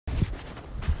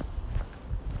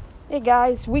Hey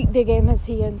guys, Weekday Gamers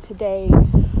here, and today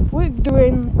we're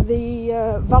doing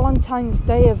the Valentine's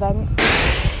Day event,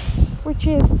 which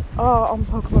is on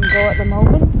Pokemon Go at the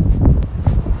moment.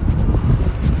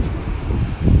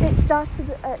 It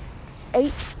started at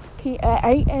 8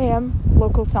 a.m.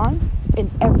 local time in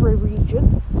every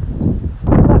region.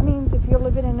 So that means if you're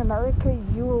living in America,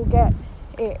 you will get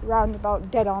it round about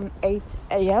dead on 8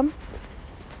 a.m.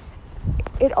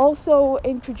 It also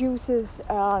introduces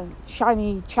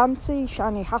Shiny Chansey,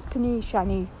 Shiny Happiny,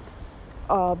 Shiny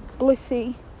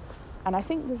Blissey, and I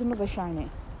think there's another Shiny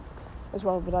as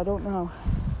well, but I don't know.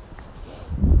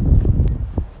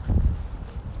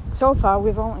 So far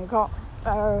we've only got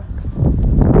 2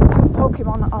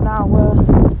 Pokemon on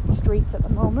our street at the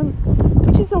moment,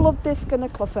 which is a Luvdisc and a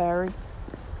Clefairy,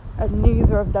 and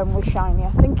neither of them were Shiny.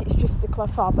 I think it's just the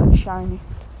Clefairy that's Shiny.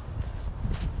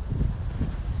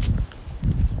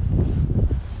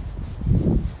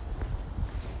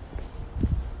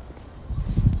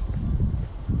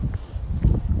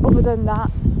 Other than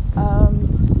that,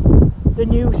 the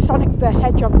new Sonic the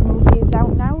Hedgehog movie is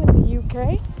out now in the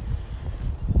UK.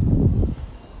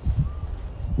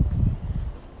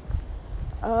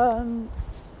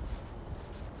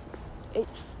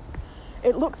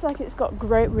 It looks like it's got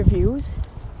great reviews.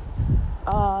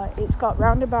 It's got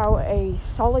round about a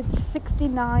solid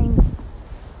 69%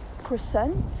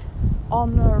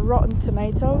 on Rotten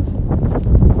Tomatoes.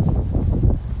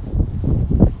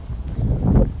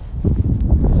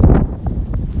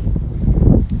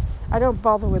 I don't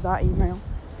bother with that email.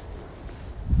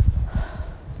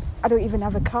 I don't even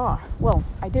have a car. Well,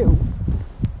 I do.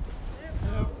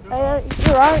 Hey,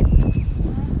 you alright?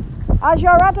 How's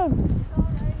your Adam?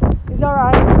 He's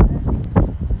alright.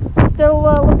 Still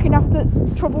looking after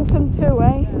Troublesome too,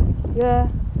 eh? Yeah.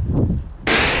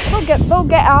 They'll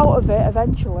get out of it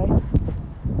eventually.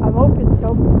 I'm hoping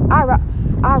so. Our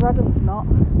Adam's not.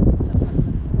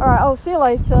 Alright, I'll see you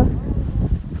later.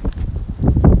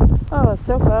 Oh,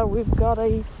 so far we've got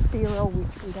a Spearow,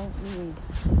 which we don't need.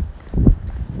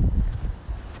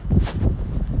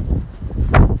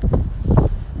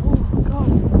 Oh God,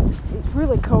 it's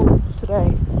really cold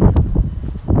today.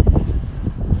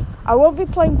 I won't be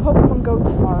playing Pokemon Go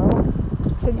tomorrow,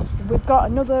 since we've got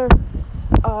another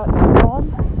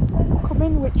storm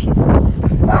coming, which is...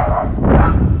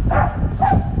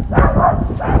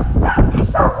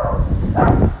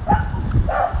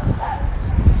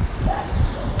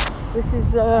 This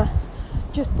is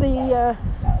just the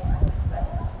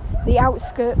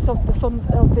outskirts of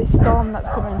this storm that's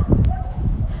coming,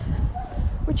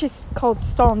 which is called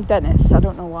Storm Dennis. I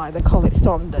don't know why they call it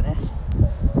Storm Dennis.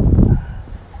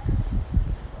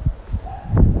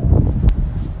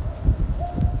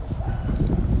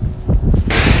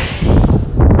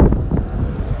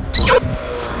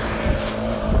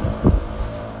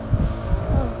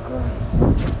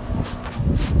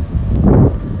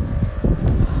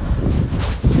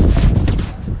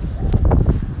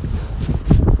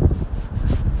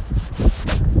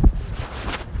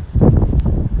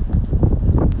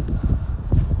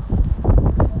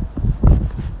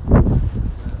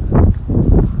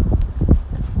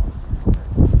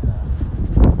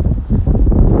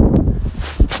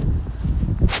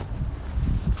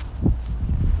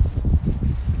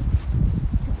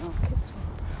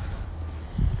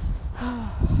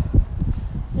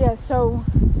 So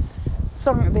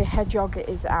Sonic the Hedgehog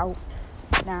is out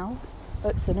now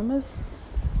at cinemas.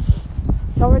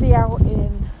 It's already out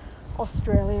in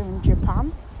Australia and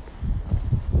Japan.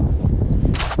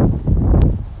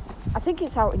 I think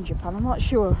it's out in Japan, I'm not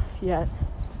sure yet,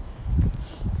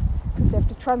 because they have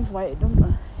to translate it, don't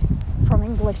they, from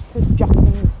English to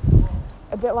Japanese,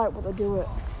 a bit like what they do at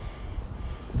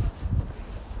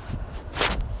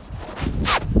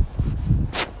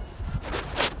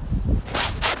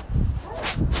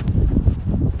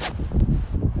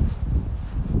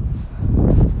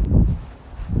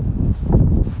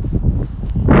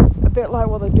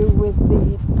what they do with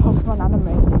the Pokemon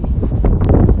anime.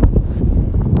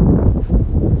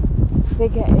 They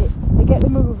get the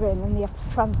move in, and they have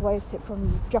to translate it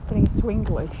from Japanese to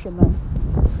English, and then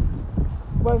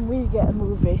when we get a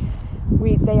movie,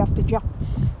 they have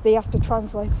to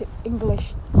translate it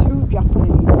English to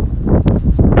Japanese.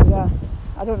 So yeah,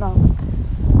 I don't know.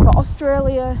 But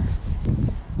Australia,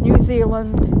 New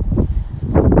Zealand,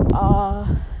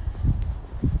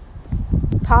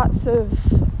 parts of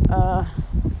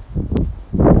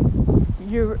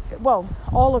Europe, well,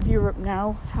 all of Europe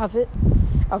now have the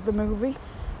movie.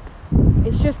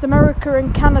 It's just America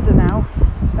and Canada now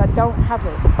that don't have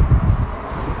it.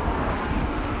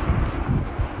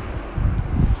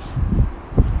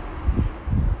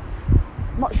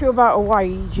 Not sure about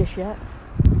Hawaii just yet.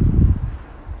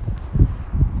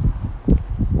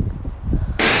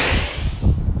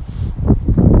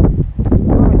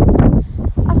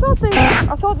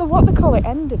 I thought the what they call it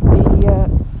ended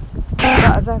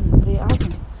that event, but it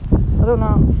hasn't. I don't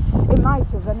know. It might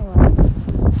have anyway.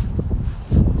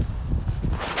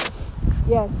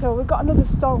 Yeah, so we've got another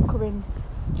storm coming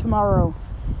tomorrow,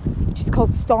 which is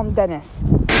called Storm Dennis.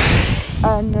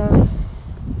 And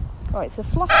oh, it's a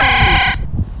flash.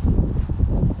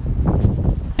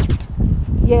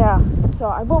 Yeah, so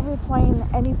I won't be playing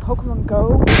any Pokemon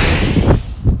Go.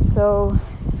 So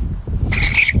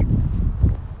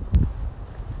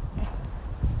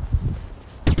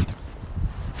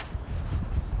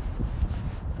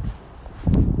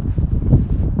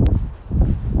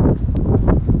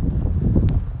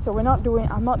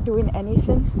I'm not doing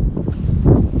anything.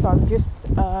 So I'm just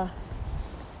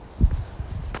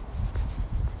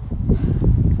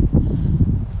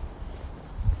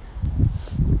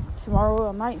tomorrow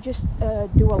I might just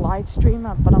do a live stream,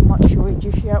 but I'm not sure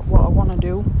just yet what I want to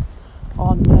do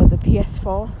on the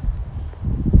PS4.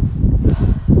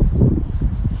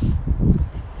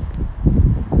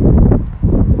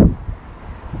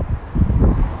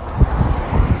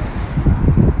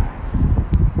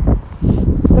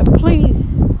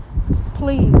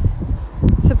 Please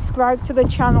subscribe to the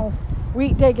channel,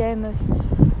 Weekday Gamers,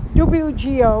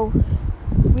 WGO,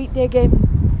 Weekday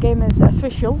Gamers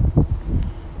Official.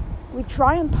 We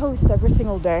try and post every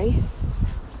single day.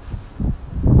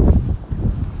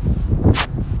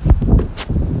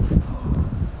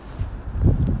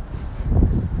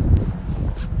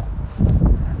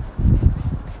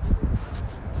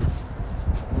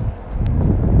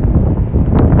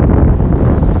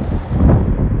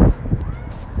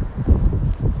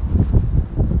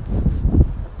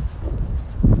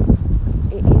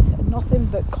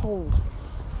 But cold.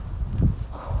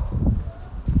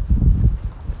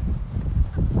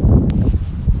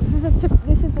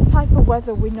 This is the type of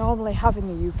weather we normally have in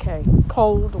the UK.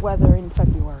 Cold weather in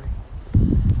February.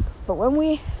 But when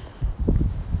we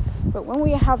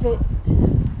have it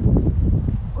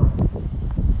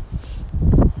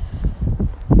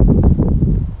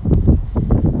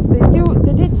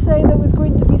they did say there was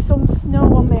going to be some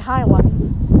snow on the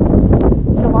Highlands.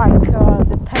 So like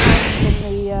the Pennines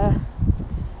and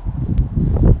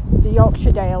the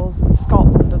Yorkshire Dales and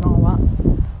Scotland and all that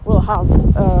will have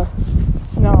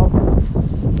snow.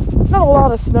 Not a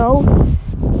lot of snow,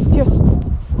 just,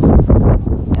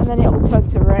 and then it'll turn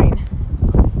to rain.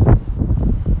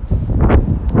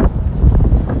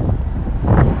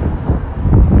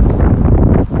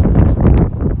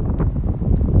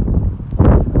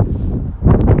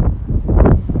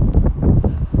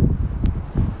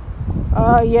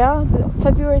 Yeah,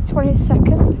 February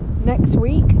 22nd. Next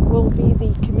week will be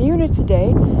the community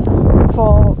day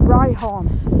for Rhyhorn.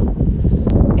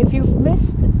 If you've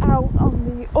missed out on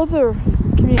the other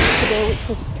community day, which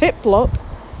was Piplup,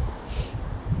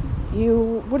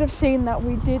 you would have seen that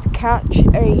we did catch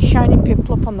a shiny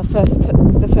Piplup on the first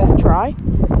try.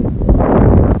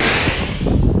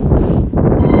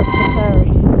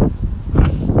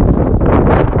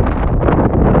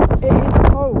 It is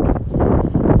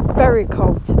cold, very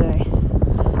cold today.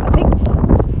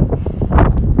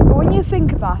 When you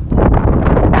think about it,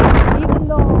 even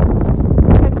though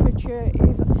the temperature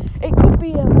is, it could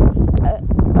be a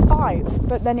 5,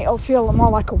 but then it'll feel more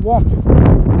like a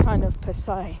 1, kind of per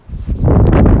se.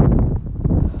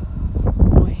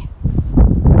 Boy.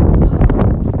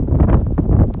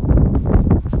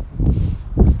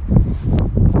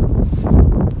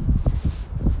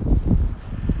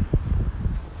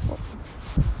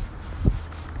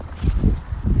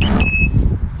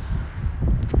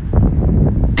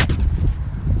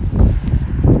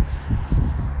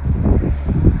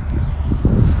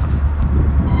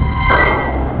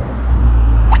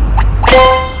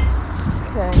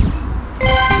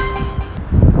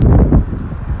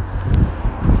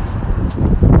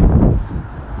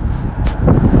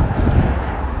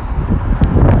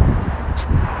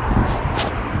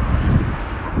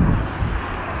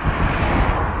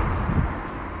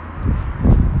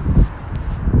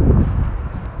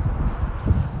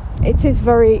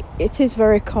 It is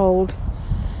very cold.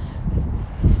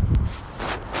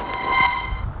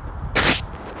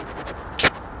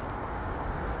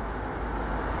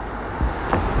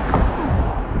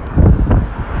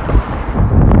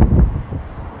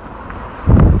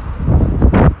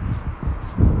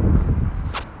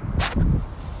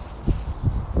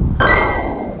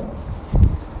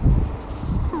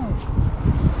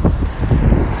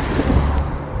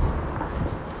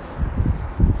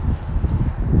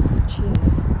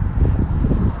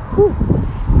 Whew.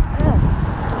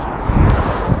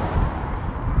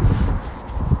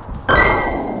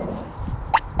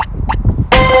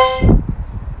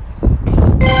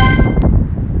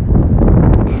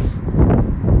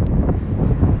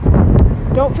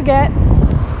 don't forget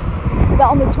that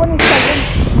on the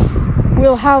 27th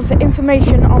we'll have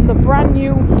information on the brand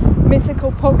new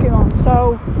mythical Pokemon.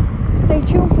 So stay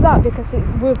tuned for that, because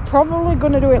we're probably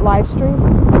going to do it live stream.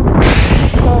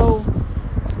 So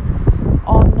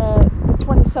on the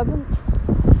 27th,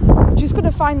 I'm just going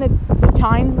to find the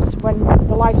times when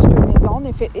the live stream is on,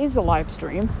 if it is a live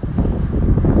stream.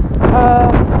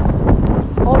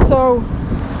 Also,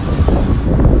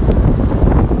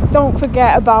 don't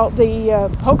forget about the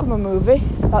Pokemon movie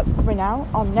that's coming out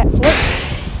on Netflix.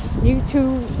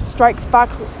 Mewtwo Strikes Back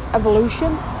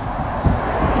Evolution.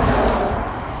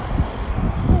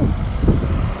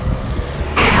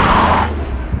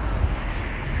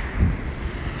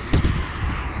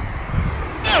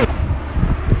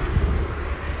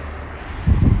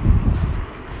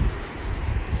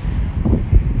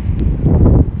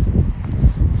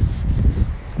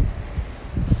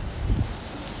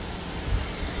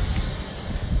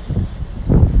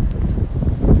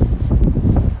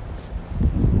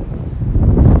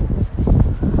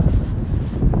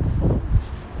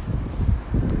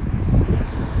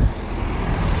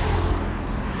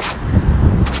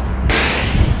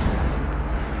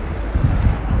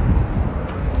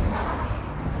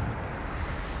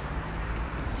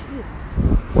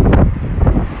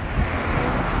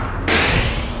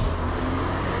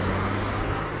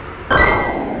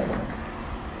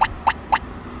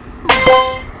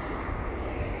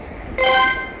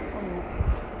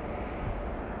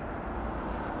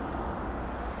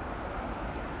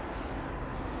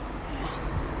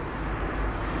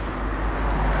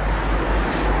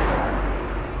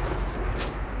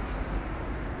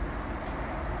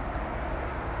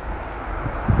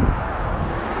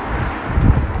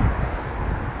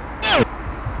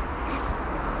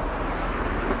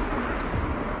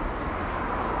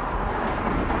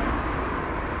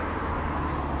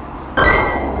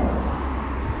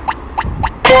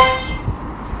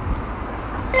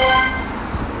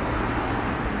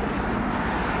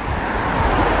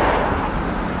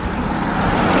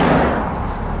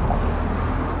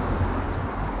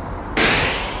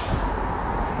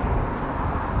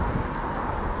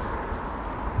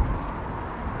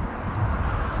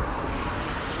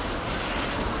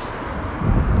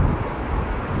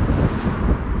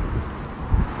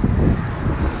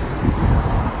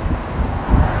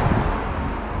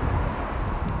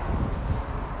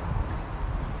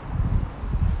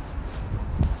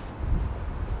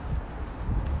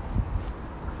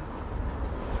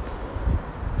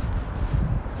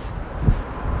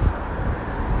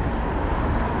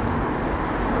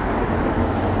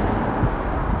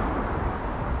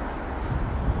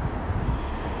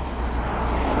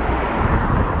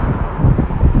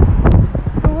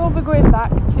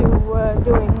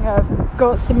 Doing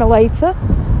Goat Simulator.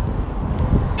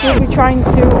 We'll be trying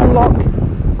to unlock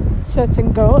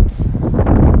certain goats.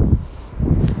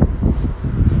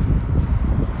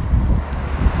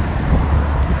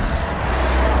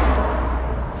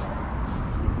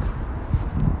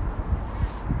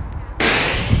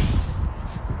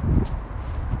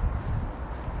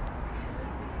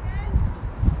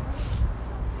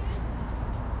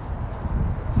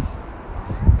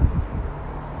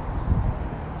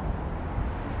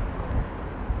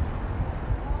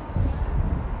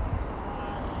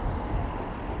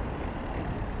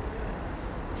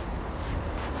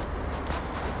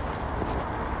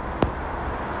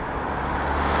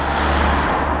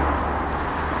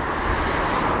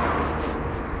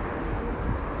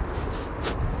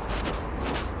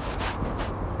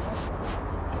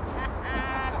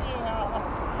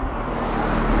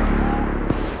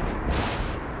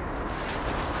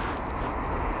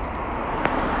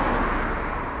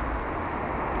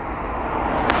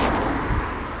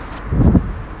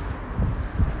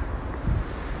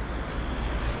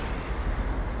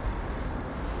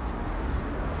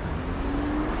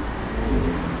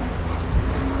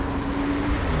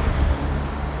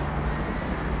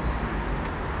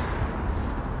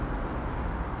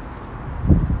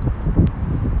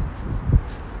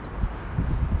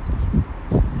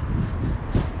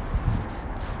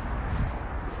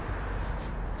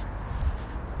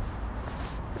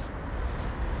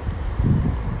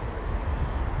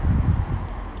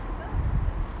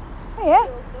 Yeah.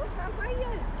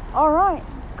 All right.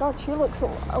 God, she looks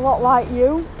a lot like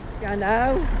you. I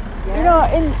know. Yeah. You know,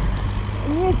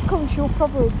 in years to come, she'll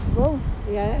probably grow.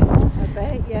 Yeah, I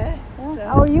bet. Yeah. Yeah. So,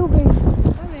 How are you being?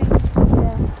 I mean,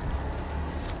 Yeah.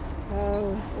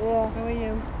 so Yeah. how are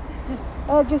you?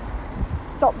 Just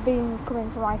stopped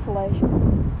coming from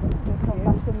isolation, because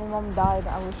after my mum died,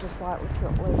 I was just like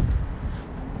literally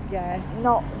Yeah.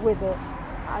 not with it.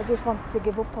 I just wanted to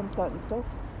give up on certain stuff.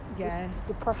 Yeah.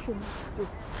 Depression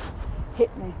just hit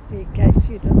me. It gets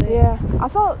you, doesn't it? Yeah, I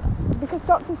thought, because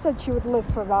doctor said she would live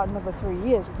for about another 3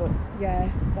 years, but Yeah,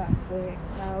 that's it.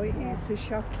 No, it is so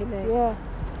shocking, it? yeah.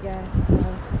 Yeah, so.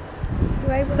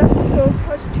 Anyway, we'll have to go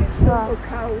because chips are Right.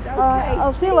 cold. Okay,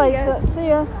 I'll see you later. See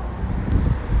ya.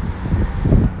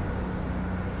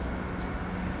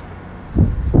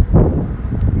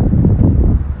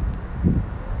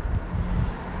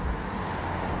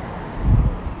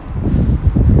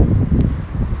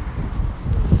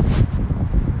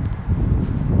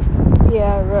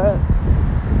 Yeah,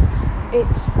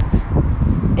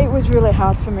 it was really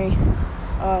hard for me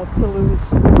to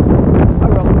lose a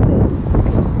relative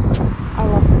because I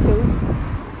lost two.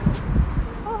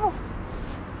 Oh,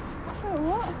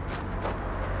 what?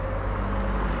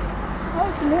 Oh,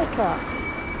 it's a meerkat.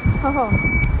 Oh,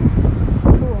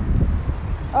 cool.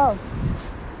 Oh,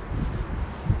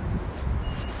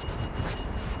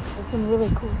 there's some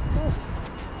really cool stuff.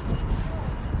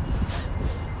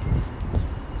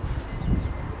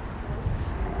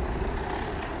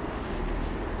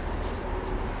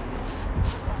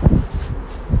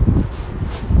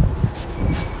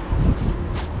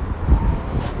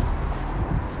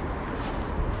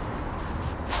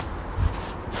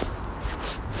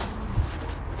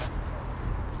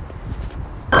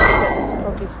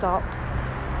 Probably stop.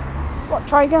 What?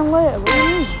 Try again later? What do you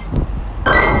mean?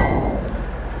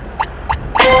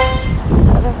 That's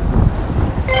better.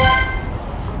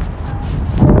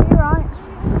 Are you right?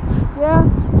 Yeah.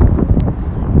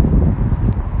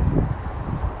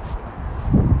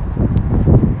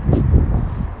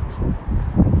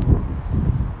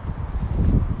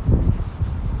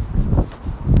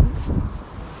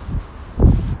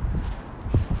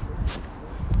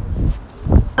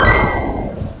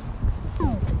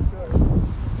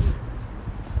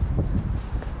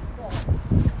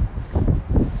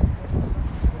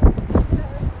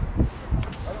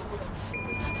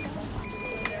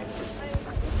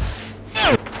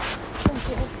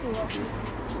 Thank you.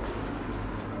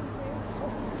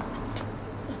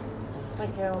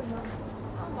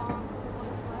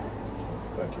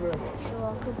 Thank you very much. You're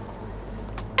welcome.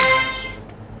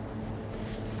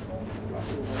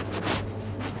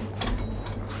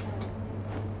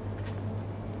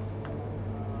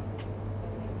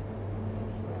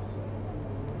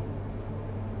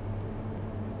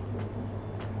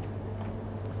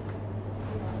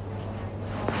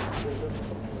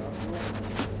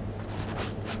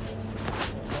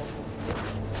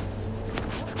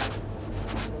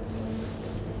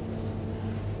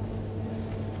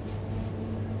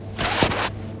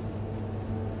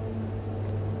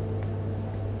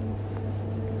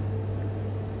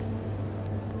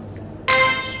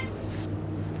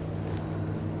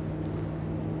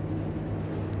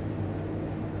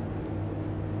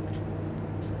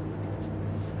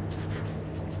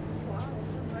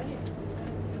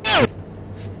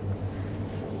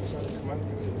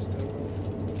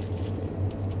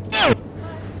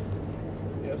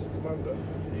 Yes, Commander.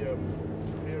 The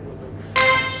fear of them.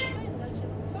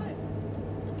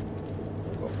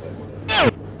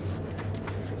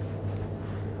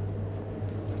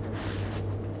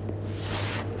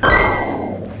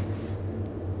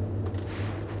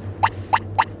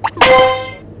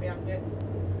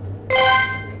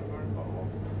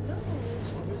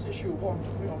 This issue one,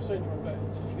 I'm saying to my vet,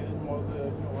 is if you get more of the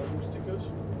new stickers.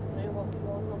 I want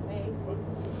one on me.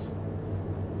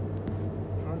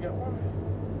 Try and get one.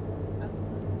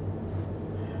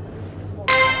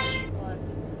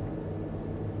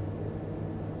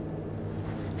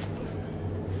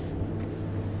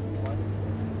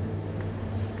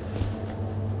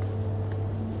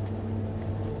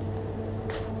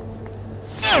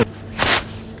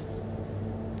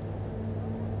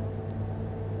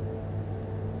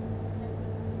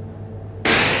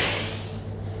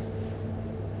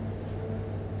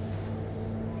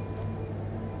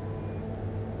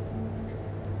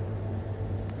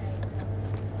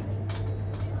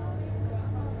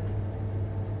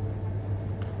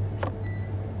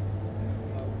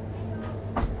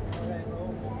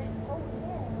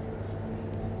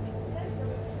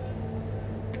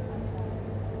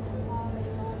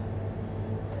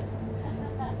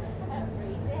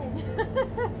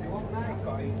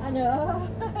 I know.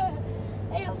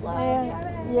 Hey, I'm flying.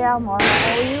 Yeah, I'm alright.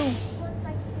 How are you?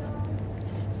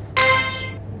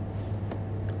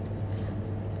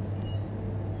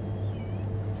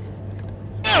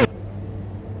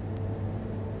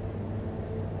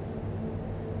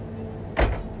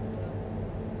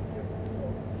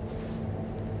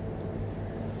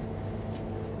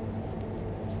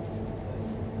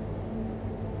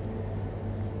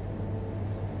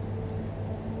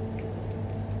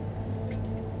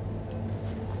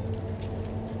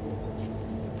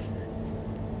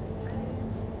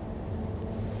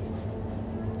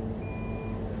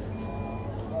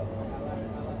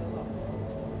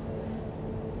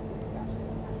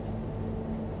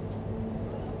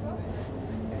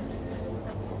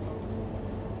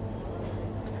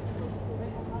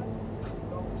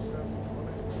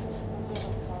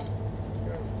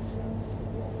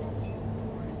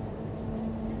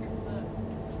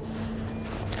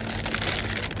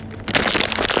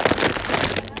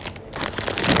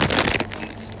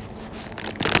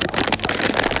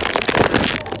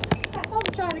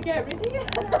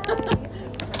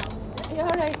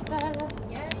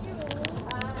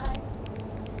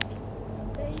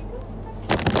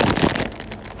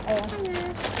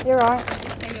 You're right.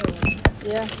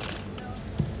 Yeah.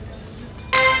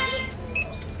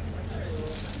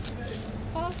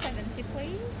 £4.70,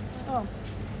 please. Oh.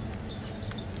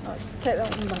 Right, take that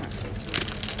one back.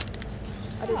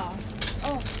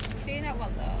 Oh, do you not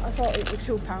want those? I thought it was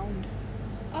 £2.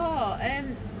 Oh,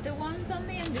 the ones on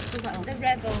the end, we've got the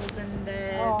Rebels and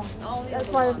the all the that's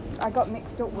other why ones. I got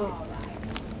mixed up with. Oh, right.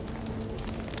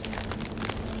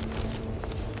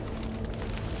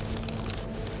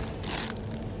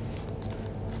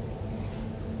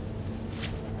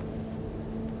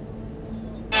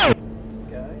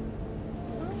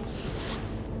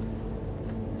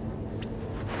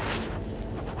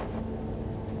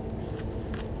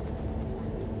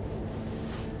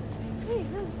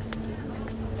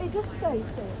 It does state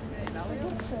it.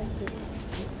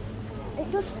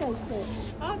 It does state it.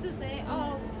 Oh, does it?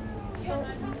 Oh, you're not a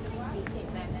ticket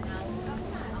then, and I'll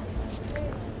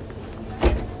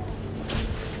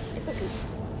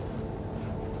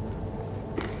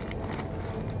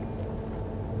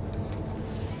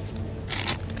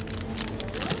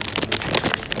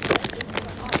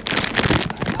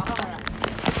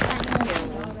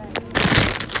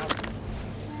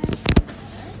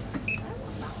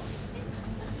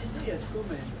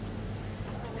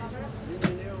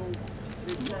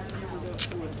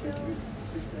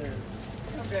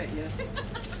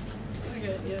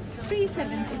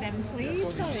 £3.70 then,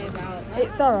 please. Sorry about that.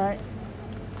 It's alright.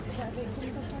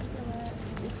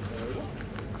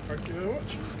 Thank you very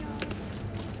much.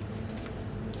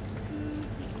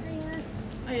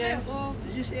 Oh yeah.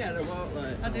 Did you see how I walk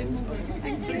like? I did.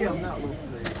 Thank you. On that one,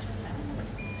 please.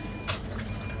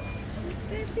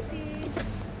 30p.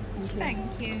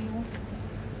 Thank you.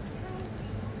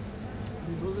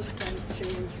 The other side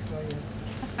change for you.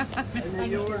 And then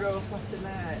euro for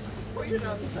tonight. Put your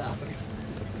hands up.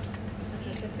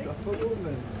 Got a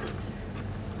woman.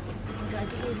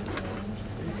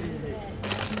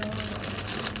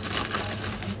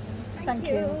 Thank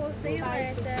you. See you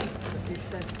later.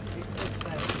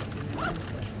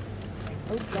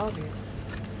 Oh God.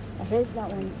 I hate that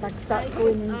when bag starts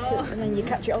going into and then you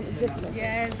catch it on the zipper.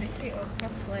 Yeah, zip it up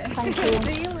properly. Thank you.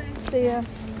 See you later. See ya.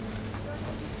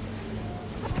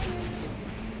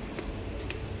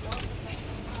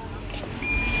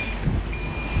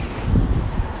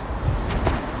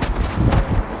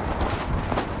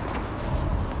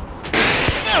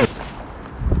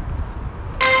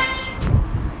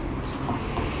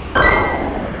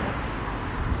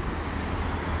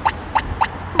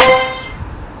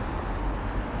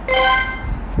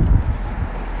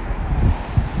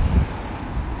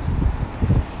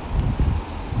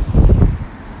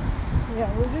 Yeah,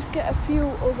 we'll just get a few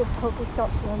other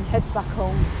Pokestops and then head back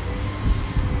home.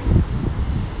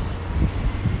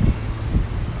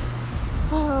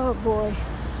 Oh boy.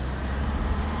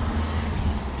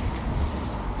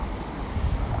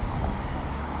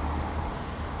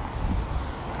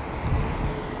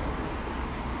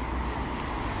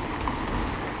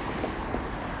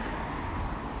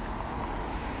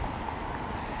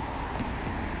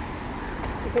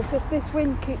 Because if this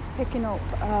wind keeps picking up,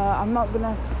 I'm not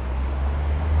gonna.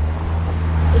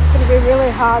 It's going to be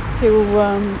really hard to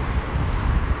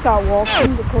start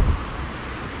walking because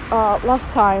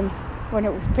last time when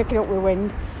it was picking up with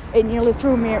wind, it nearly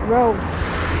threw me at road.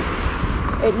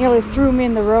 It nearly threw me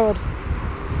in the road.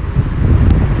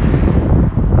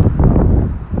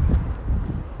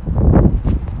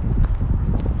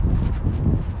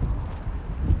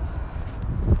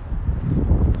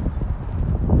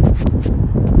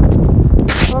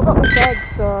 Well, I've got the bed,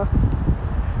 so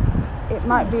I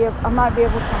might be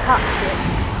able to hatch it.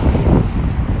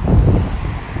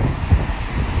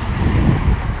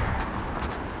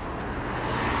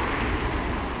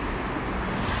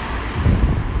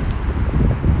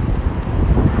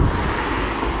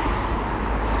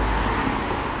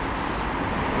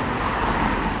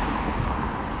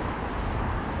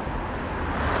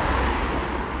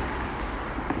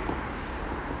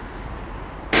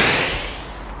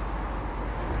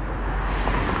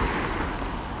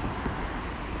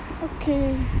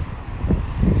 Okay.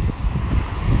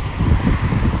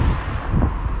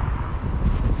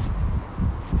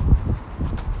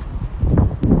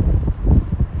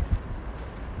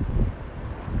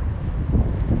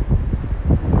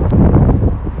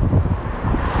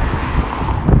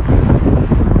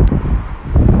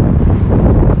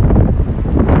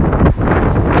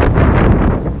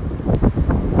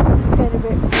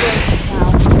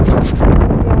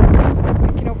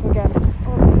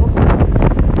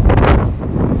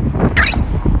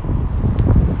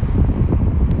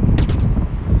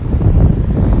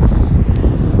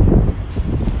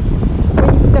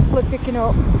 Picking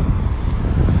up.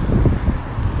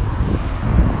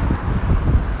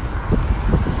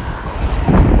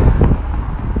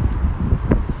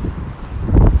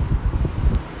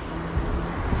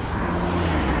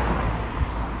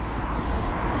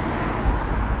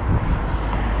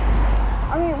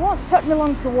 take me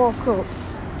long to walk up.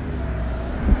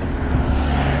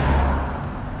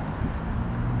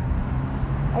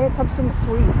 I had to have something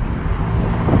to eat.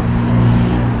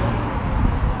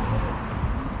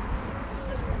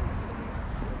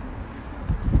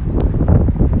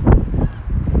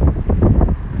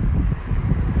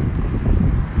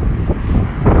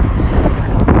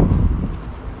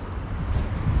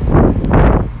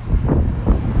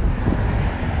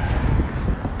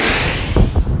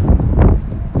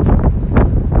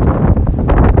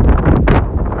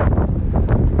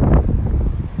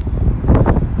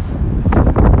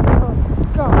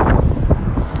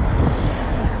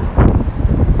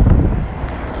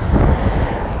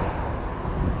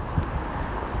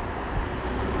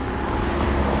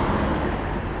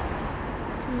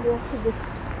 Water this.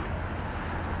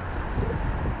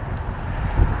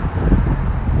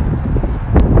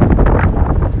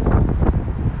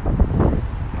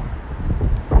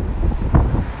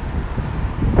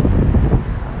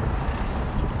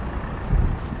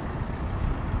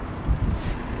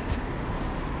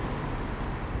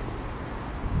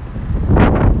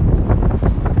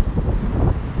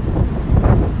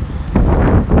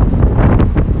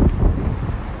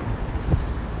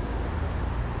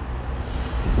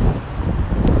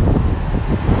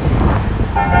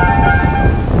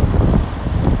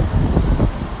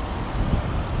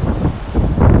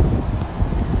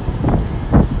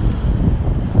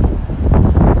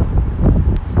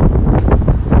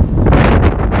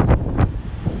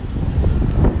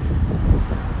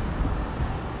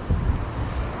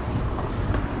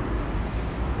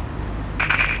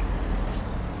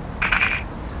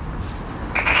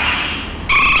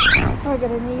 I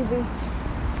got an Eevee.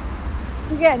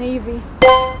 We get an Eevee.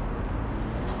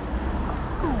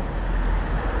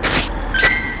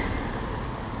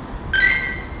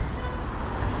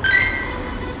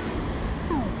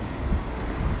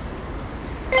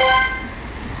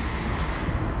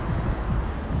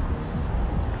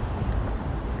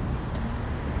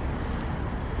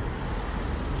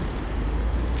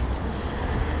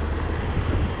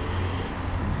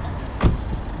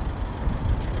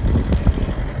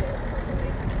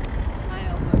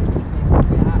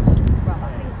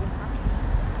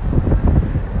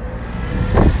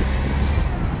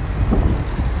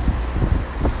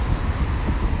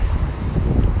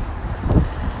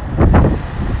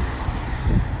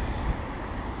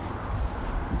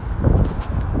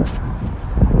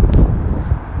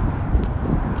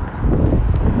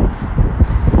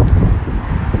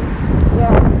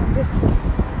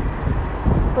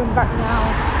 Back now,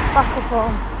 back up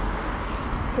home,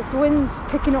 because the wind's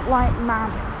picking up like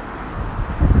mad.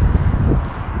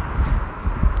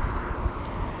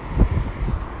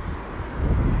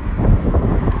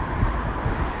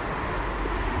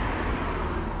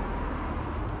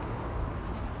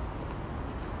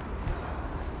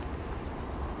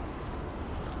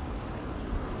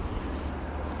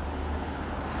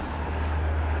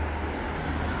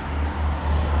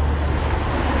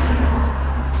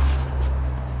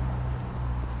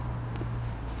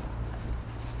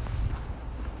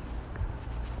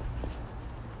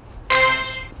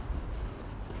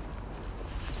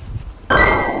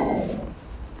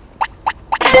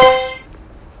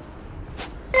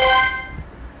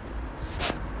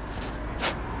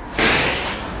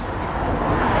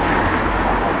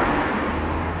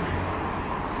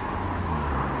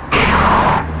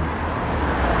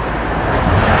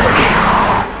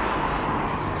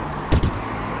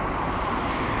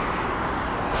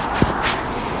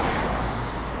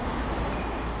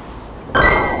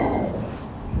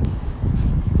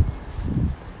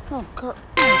 Oh God.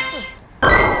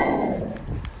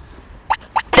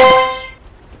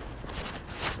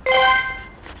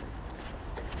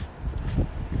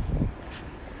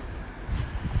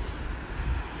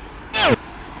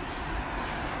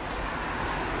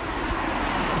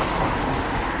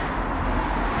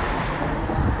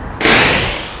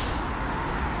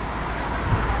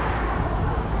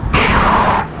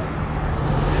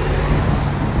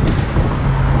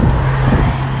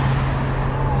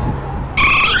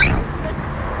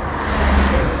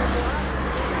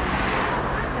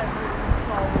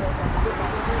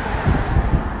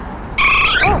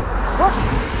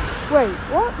 Wait,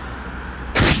 what?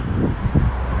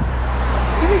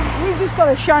 We just got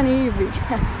a shiny Eevee.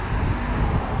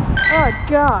 Oh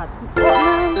God.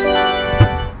 What, man?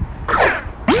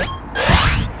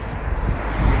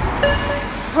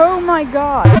 Oh my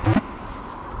God.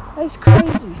 That's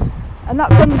crazy. And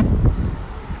that's on,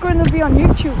 it's going to be on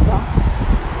YouTube now.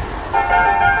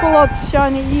 Full odds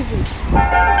shiny Eevee.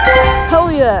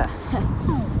 Hell yeah.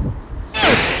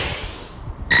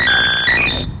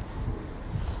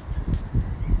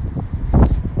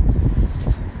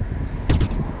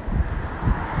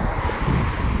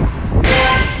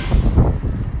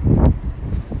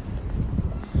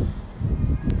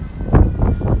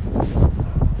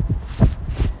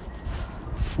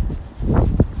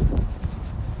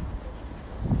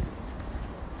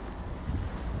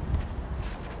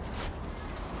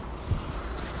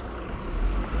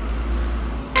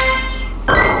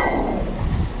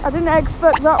 I didn't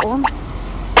expect that one.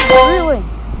 Really?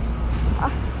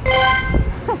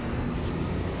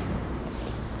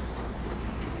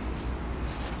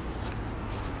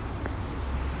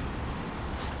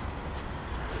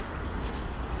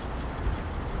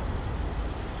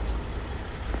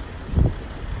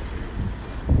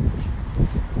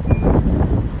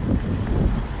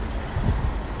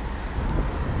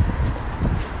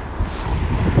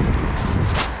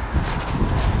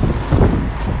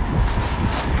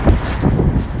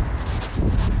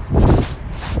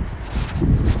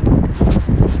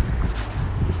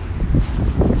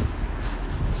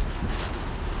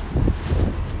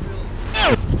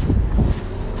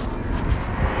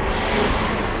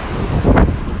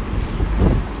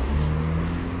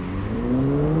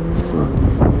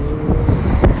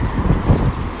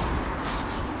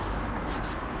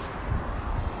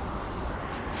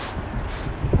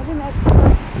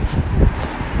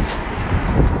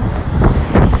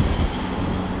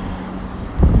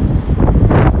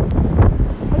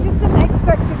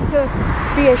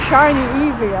 Be a shiny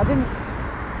Eevee. I didn't.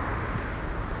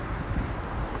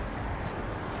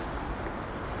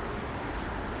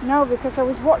 No, because I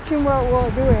was watching what we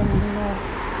were doing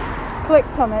and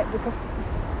clicked on it because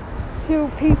 2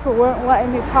 people weren't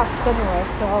letting me past anyway,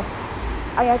 so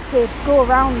I had to go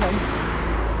around them.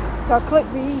 So I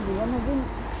clicked the Eevee and I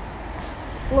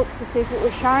didn't look to see if it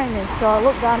was shiny. So I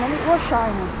looked down and it was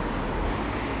shiny.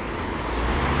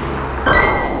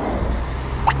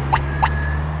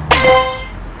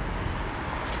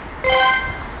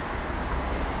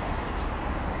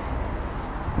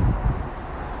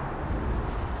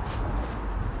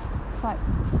 Like,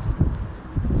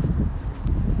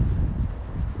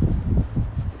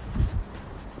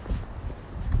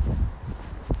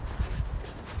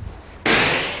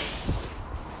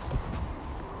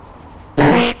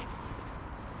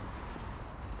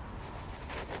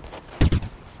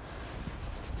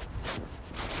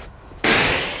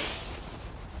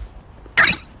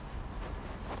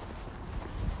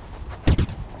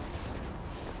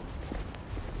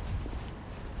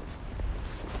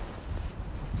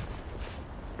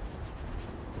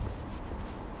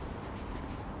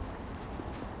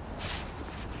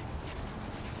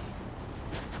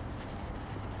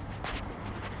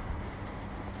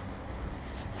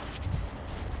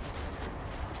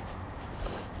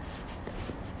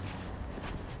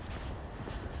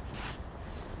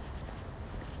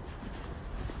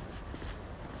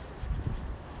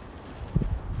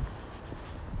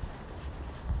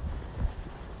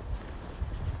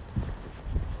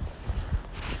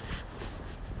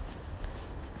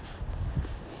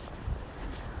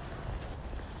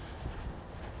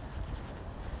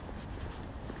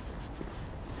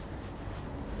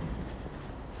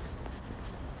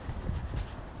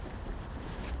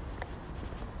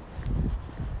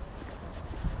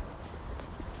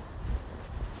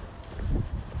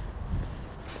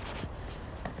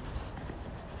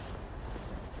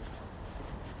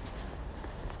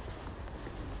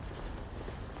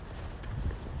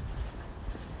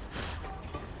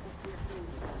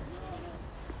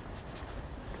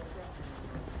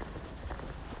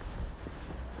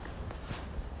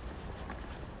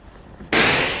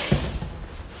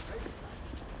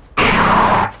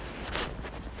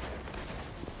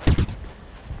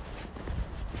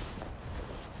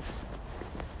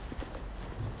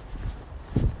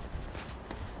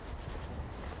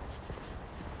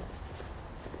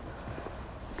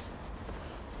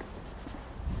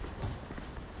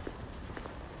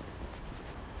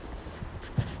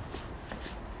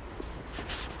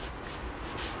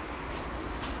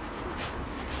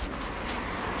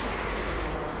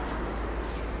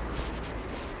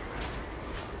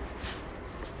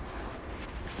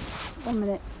 One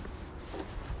minute.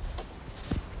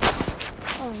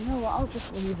 Oh, you know what? I'll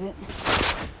just leave it.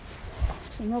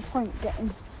 There's no point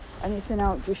getting anything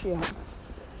out just yet.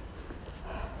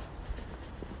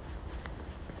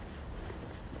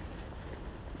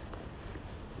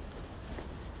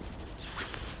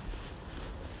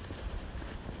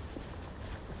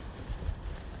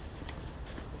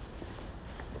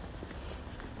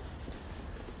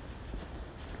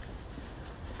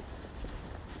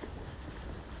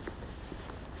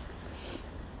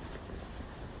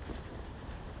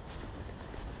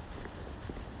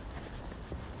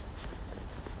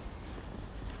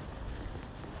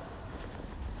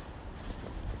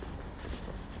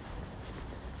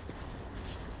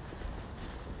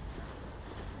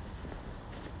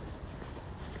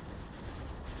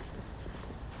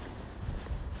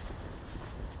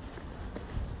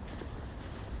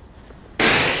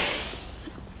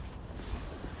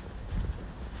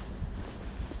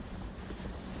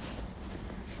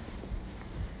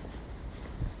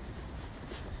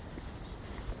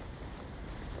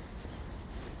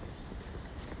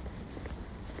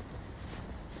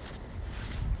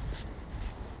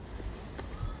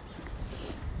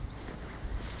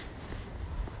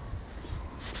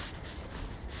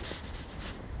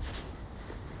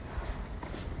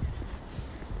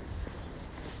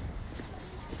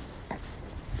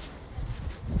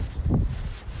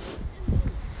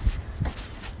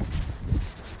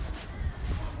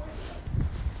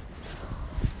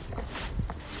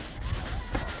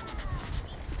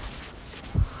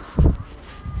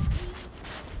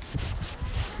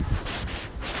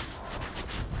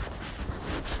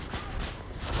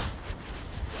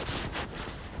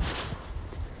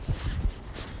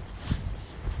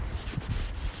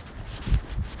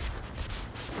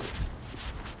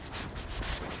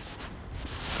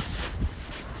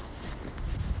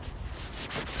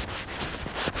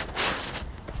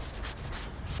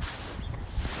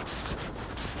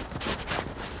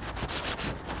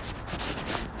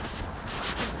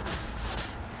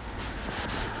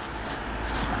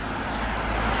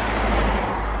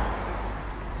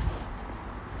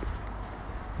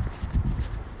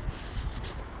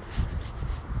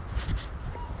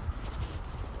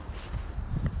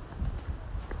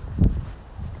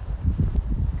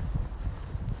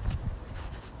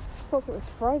 thought it was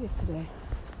Friday today.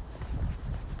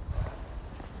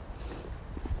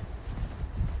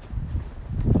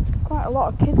 Quite a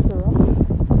lot of kids are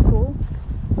off school.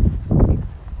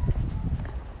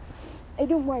 It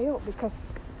don't weigh up because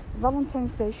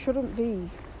Valentine's Day shouldn't be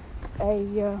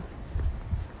a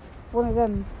one of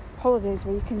them holidays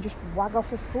where you can just wag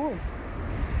off of school.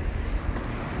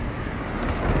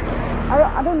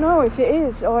 I don't know if it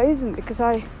is or isn't, because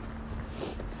I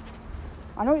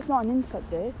know it's not an inset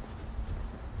day,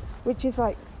 which is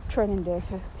like training day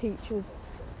for teachers.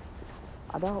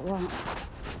 I doubt that.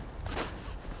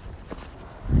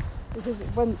 Because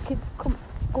when kids come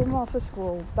off of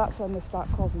school, that's when they start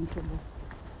causing trouble.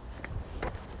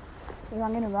 They're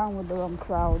hanging around with the wrong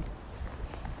crowd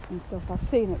and stuff. I've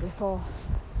seen it before.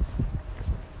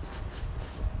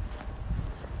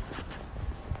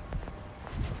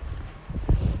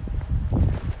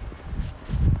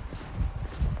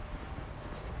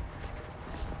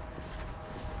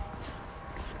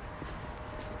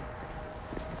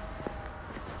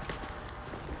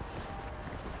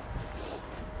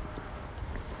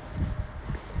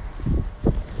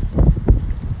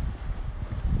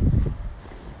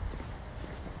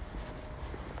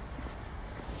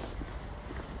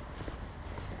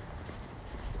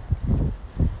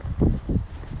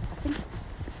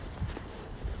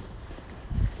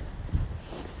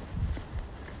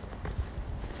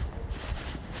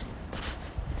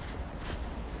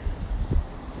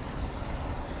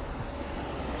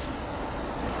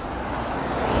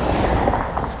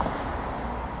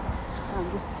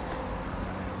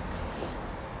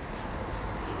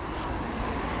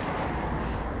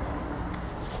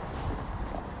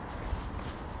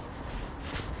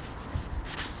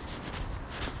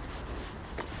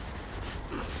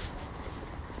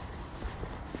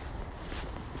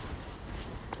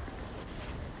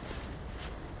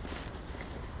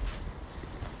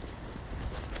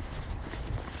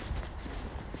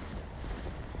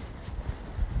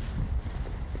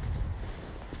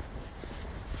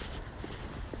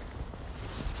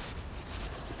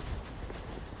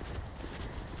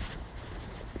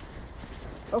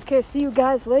 Okay, see you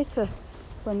guys later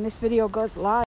when this video goes live.